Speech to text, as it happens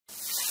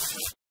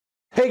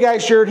Hey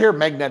guys, Jared here,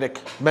 Magnetic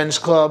Men's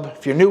Club.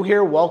 If you're new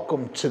here,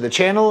 welcome to the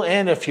channel.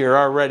 And if you're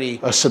already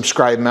a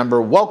subscribed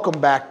member, welcome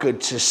back. Good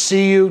to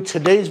see you.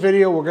 Today's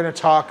video, we're gonna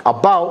talk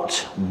about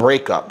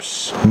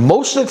breakups.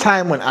 Most of the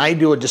time when I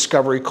do a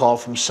discovery call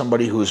from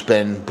somebody who's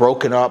been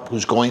broken up,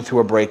 who's going through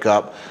a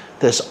breakup,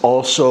 this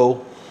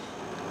also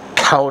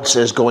counts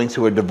as going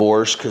through a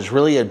divorce, because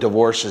really a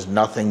divorce is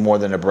nothing more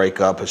than a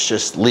breakup. It's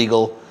just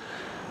legal.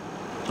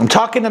 I'm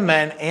talking to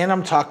men and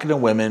I'm talking to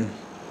women.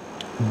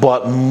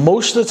 But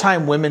most of the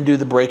time women do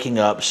the breaking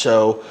up,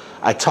 so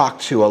I talk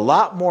to a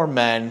lot more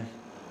men.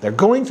 They're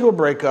going through a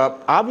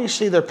breakup.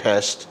 Obviously they're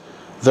pissed,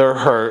 they're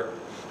hurt,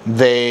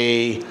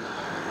 they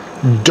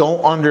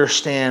don't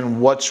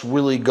understand what's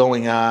really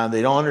going on,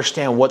 they don't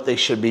understand what they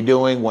should be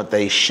doing, what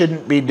they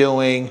shouldn't be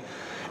doing,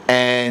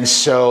 and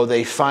so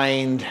they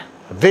find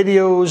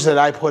videos that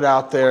I put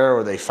out there,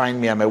 or they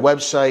find me on my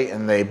website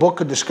and they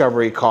book a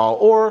discovery call,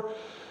 or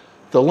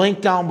the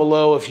link down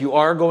below. If you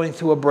are going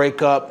through a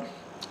breakup,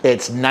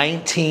 it's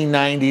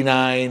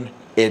 $19.99,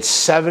 it's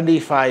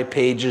 75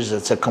 pages,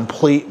 it's a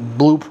complete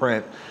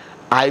blueprint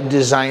I've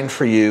designed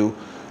for you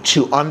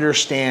to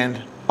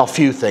understand a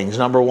few things.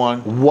 Number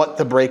one, what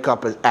the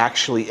breakup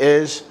actually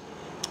is,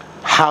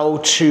 how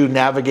to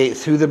navigate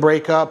through the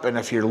breakup, and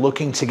if you're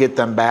looking to get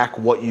them back,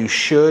 what you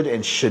should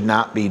and should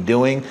not be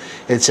doing.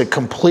 It's a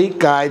complete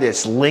guide,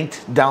 it's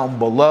linked down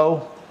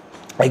below.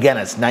 Again,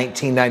 it's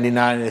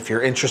 $19.99. If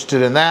you're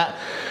interested in that,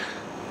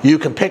 you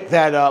can pick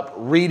that up,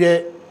 read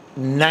it.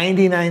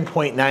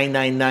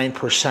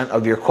 99.999%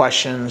 of your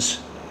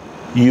questions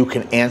you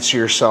can answer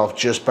yourself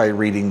just by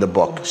reading the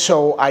book.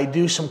 So I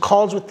do some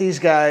calls with these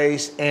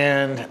guys,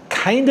 and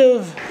kind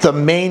of the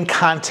main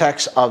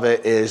context of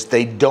it is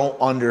they don't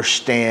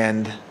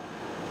understand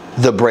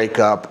the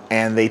breakup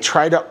and they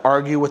try to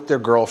argue with their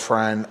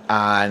girlfriend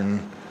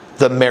on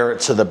the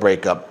merits of the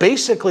breakup.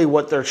 Basically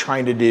what they're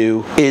trying to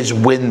do is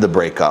win the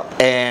breakup,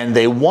 and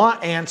they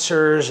want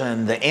answers,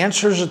 and the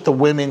answers that the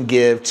women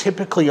give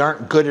typically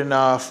aren't good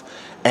enough,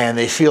 and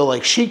they feel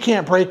like she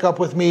can't break up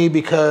with me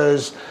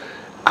because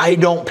I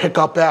don't pick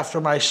up after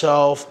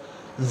myself.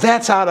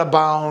 That's out of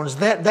bounds.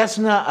 That's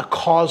not a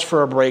cause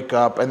for a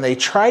breakup, and they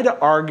try to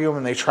argue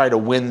and they try to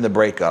win the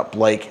breakup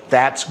like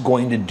that's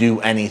going to do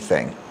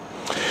anything.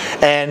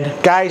 And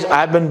guys,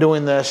 I've been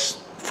doing this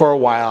for a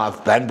while.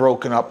 I've been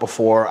broken up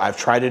before. I've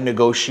tried to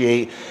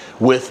negotiate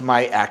with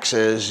my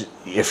exes.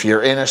 If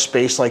you're in a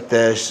space like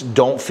this,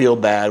 don't feel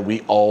bad.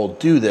 We all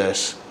do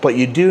this, but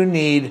you do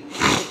need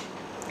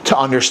to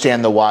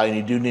understand the why, and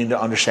you do need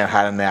to understand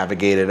how to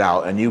navigate it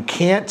out. And you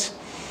can't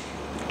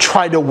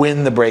try to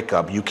win the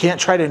breakup. You can't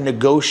try to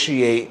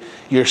negotiate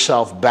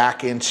yourself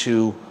back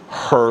into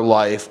her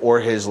life or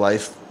his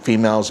life.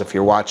 Females, if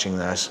you're watching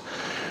this,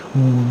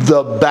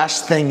 the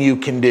best thing you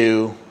can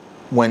do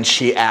when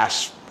she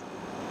asks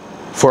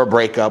for a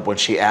breakup, when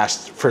she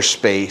asks for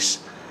space,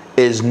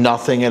 is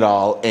nothing at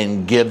all,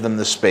 and give them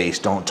the space.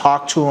 Don't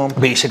talk to them.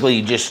 Basically,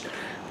 you just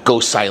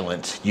go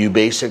silent. You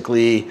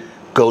basically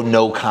go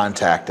no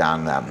contact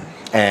on them.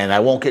 And I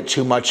won't get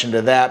too much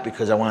into that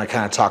because I want to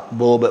kind of talk a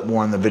little bit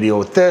more in the video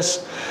with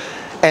this.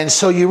 And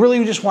so you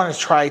really just want to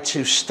try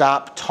to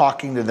stop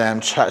talking to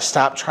them,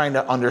 stop trying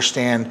to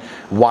understand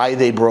why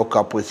they broke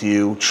up with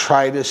you,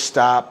 try to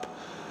stop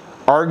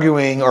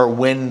arguing or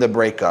win the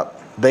breakup.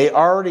 They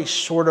already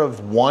sort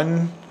of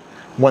won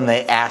when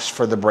they asked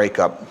for the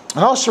breakup.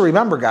 And also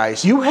remember,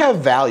 guys, you have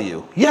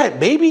value. Yeah,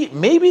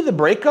 maybe the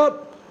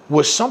breakup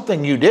was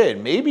something you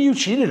did. Maybe you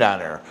cheated on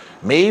her.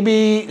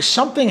 Maybe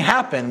something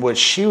happened which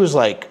she was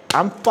like,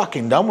 I'm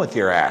fucking done with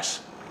your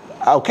ass.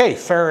 Okay,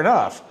 fair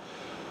enough.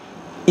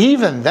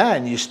 Even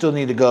then, you still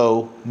need to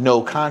go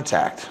no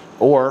contact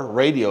or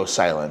radio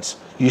silence.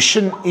 You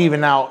shouldn't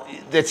even now,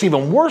 it's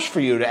even worse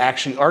for you to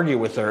actually argue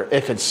with her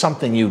if it's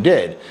something you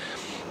did.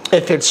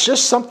 If it's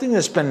just something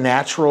that's been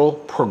natural,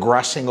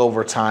 progressing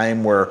over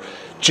time, where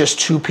just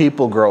two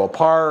people grow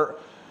apart,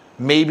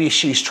 maybe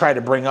she's tried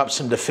to bring up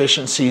some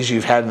deficiencies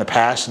you've had in the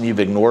past and you've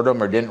ignored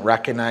them or didn't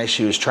recognize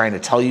she was trying to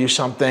tell you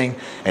something,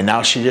 and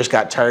now she just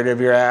got tired of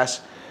your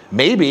ass.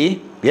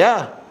 Maybe,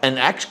 yeah, an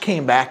ex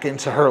came back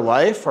into her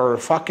life, or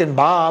fucking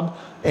Bob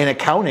in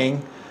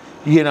accounting,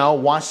 you know,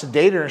 wants to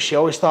date her, and she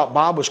always thought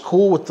Bob was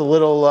cool with the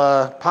little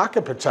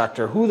pocket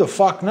protector. Who the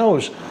fuck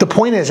knows? The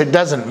point is, it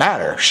doesn't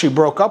matter. She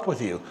broke up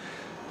with you.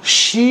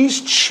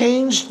 She's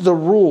changed the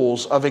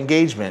rules of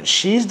engagement.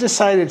 She's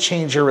decided to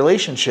change your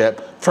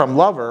relationship from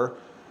lover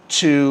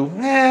to,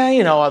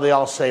 you know, they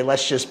all say,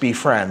 let's just be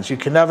friends. You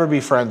can never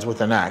be friends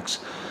with an ex.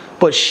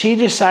 But she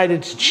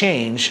decided to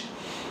change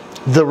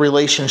the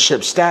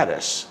relationship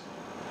status.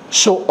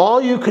 So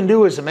all you can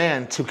do as a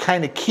man to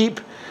kind of keep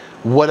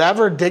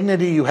whatever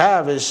dignity you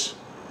have is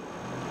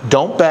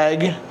don't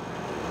beg,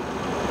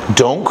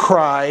 don't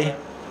cry,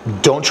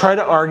 don't try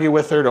to argue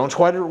with her, don't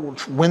try to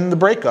win the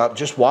breakup,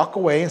 just walk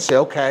away and say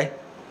okay,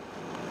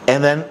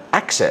 and then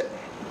exit.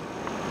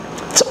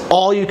 It's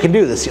all you can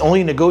do. That's the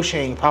only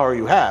negotiating power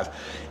you have.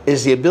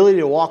 is the ability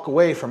to walk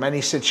away from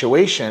any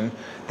situation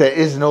that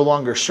is no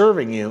longer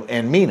serving you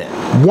and mean it.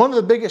 One of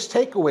the biggest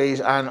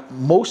takeaways on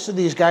most of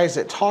these guys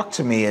that talk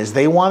to me is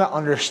they want to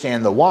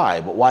understand the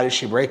why. But why did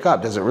she break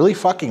up? Does it really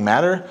fucking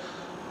matter?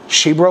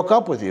 She broke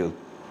up with you.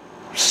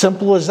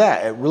 Simple as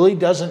that. It really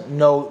doesn't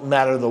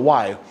matter the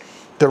why.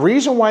 The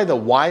reason why the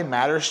why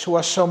matters to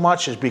us so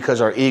much is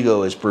because our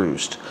ego is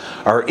bruised.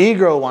 Our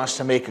ego wants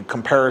to make a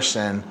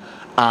comparison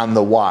on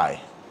the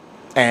why.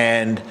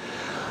 And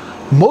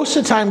most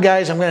of the time,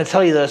 guys, I'm going to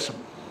tell you this,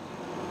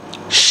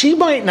 she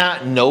might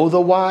not know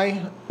the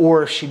why,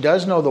 or if she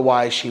does know the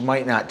why, she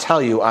might not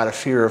tell you out of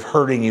fear of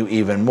hurting you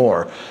even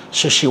more.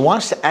 So she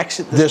wants to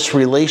exit this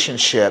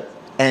relationship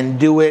and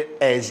do it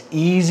as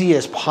easy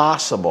as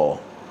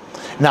possible.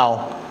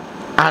 Now,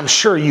 I'm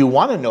sure you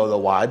want to know the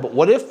why, but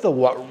what if the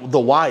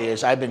why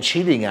is, I've been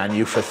cheating on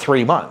you for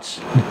 3 months?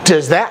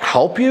 Does that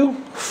help you?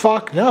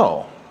 Fuck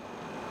no.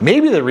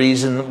 Maybe the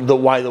reason the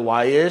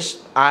why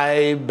is,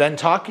 I've been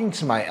talking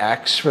to my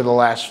ex for the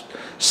last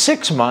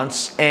 6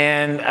 months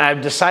and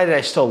I've decided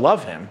I still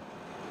love him.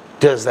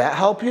 Does that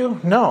help you?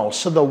 No.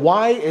 So the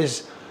why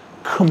is,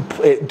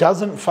 it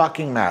doesn't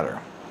fucking matter.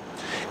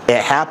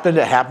 It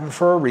happened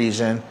for a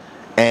reason,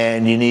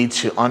 and you need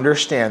to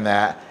understand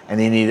that,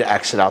 and you need to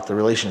exit out the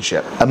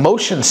relationship.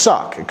 Emotions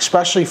suck,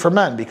 especially for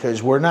men,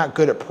 because we're not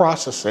good at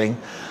processing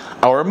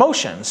our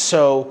emotions.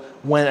 So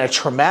when a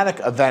traumatic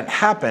event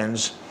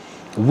happens,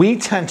 we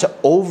tend to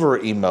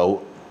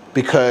over-emote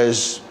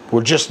because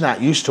we're just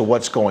not used to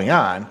what's going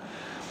on.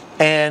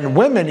 And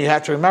women, you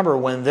have to remember,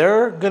 when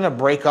they're gonna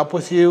break up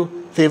with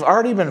you, they've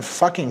already been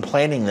fucking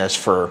planning this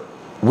for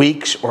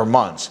weeks or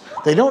months.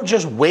 They don't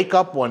just wake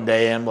up one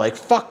day and like,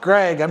 fuck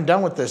Greg, I'm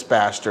done with this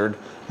bastard.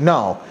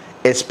 No,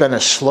 it's been a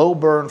slow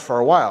burn for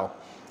a while.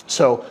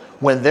 So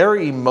when their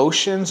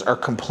emotions are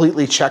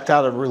completely checked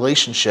out of a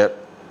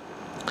relationship,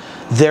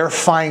 they're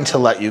fine to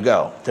let you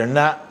go. They're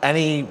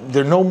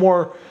no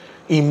more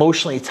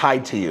emotionally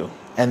tied to you.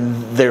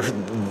 And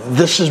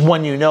this is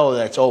when you know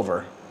that it's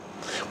over.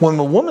 When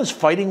a woman's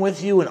fighting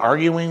with you and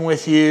arguing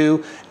with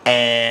you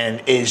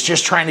and is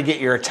just trying to get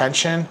your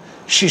attention,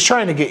 she's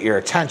trying to get your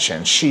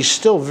attention. She's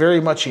still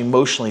very much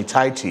emotionally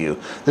tied to you.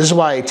 This is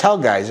why I tell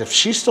guys, if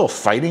she's still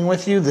fighting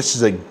with you, this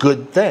is a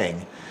good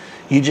thing.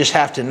 You just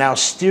have to now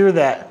steer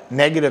that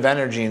negative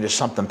energy into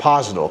something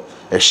positive.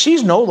 If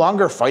she's no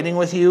longer fighting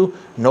with you,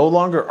 no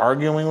longer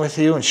arguing with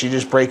you, and she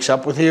just breaks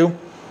up with you,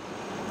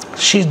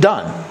 she's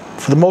done.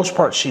 For the most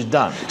part, she's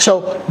done.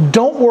 So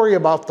don't worry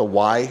about the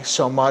why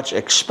so much,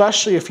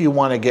 especially if you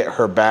want to get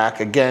her back.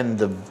 Again,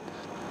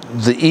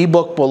 the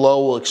ebook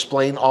below will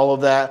explain all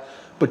of that,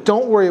 but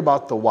don't worry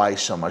about the why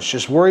so much.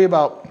 Just worry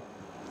about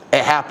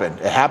it happened.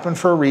 It happened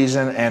for a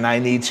reason, and I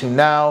need to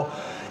now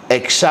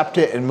accept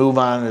it and move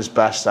on as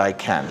best I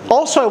can.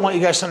 Also, I want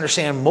you guys to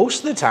understand,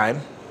 most of the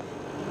time,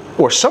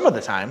 or some of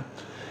the time,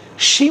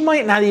 she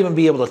might not even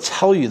be able to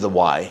tell you the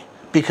why,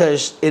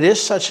 because it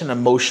is such an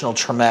emotional,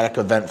 traumatic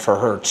event for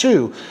her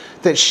too,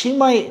 that she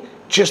might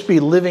just be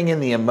living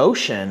in the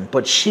emotion,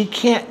 but she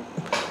can't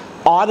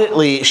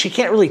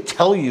really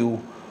tell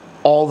you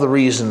all the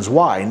reasons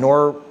why,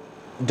 nor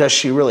does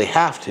she really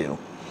have to,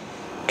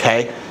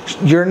 okay?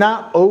 You're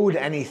not owed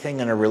anything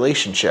in a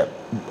relationship.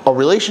 A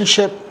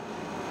relationship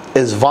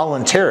is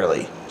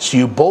voluntarily, so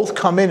you both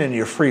come in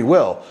your free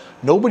will.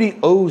 Nobody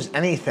owes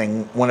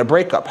anything when a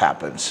breakup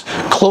happens.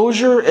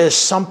 Closure is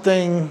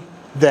something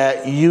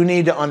that you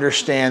need to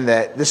understand,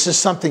 that this is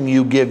something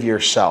you give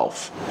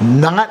yourself,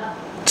 not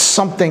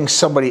something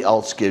somebody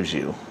else gives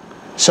you.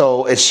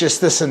 So it's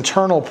just this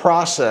internal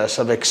process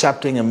of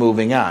accepting and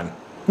moving on.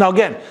 Now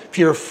again, if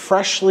you're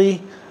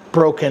freshly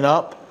broken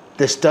up,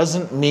 this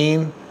doesn't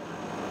mean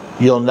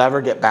you'll never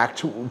get back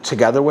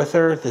together with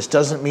her. This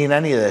doesn't mean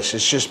any of this. It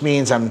just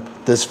means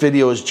this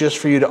video is just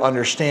for you to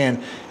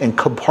understand and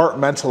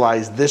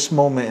compartmentalize this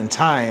moment in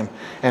time,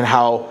 and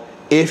how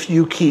if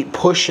you keep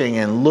pushing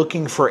and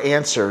looking for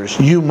answers,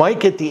 you might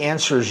get the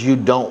answers you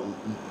don't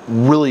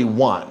really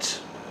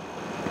want.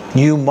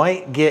 You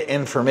might get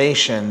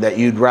information that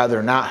you'd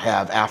rather not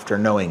have after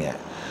knowing it.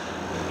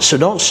 So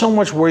don't so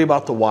much worry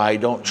about the why.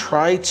 Don't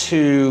try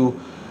to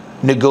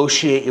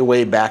negotiate your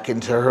way back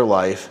into her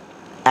life.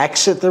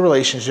 Exit the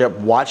relationship.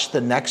 Watch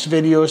the next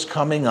videos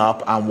coming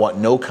up on what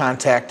no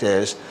contact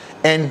is.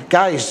 And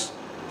guys,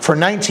 for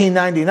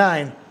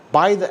 $19.99,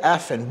 buy the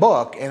effing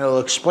book, and it'll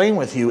explain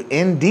with you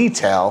in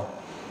detail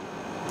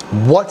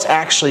what's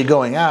actually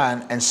going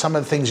on and some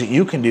of the things that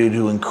you can do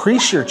to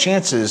increase your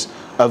chances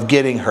of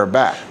getting her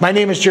back. My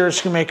name is Jared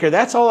Schoonmaker.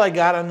 That's all I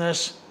got on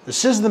this.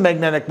 This is the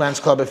Magnetic Men's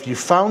Club. If you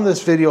found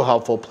this video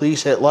helpful,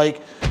 please hit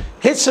like,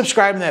 hit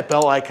subscribe, and that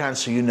bell icon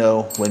so you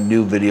know when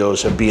new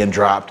videos are being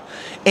dropped.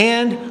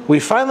 And we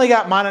finally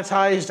got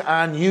monetized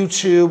on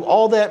YouTube.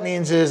 All that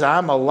means is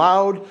I'm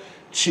allowed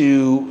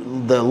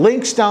to, the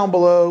links down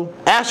below,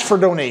 ask for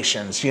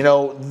donations. You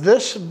know,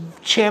 this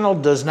channel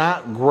does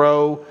not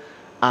grow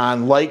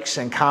on likes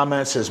and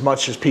comments as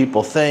much as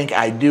people think.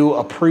 I do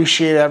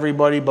appreciate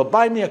everybody, but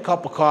buy me a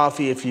cup of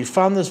coffee. If you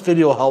found this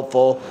video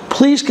helpful,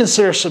 please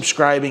consider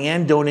subscribing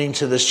and donating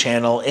to this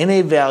channel in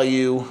a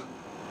value,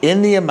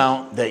 in the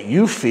amount that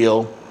you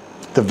feel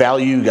the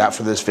value you got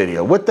for this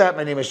video. With that,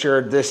 my name is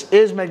Jared. This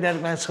is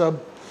Magnetic Men's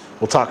Club.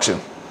 We'll talk soon.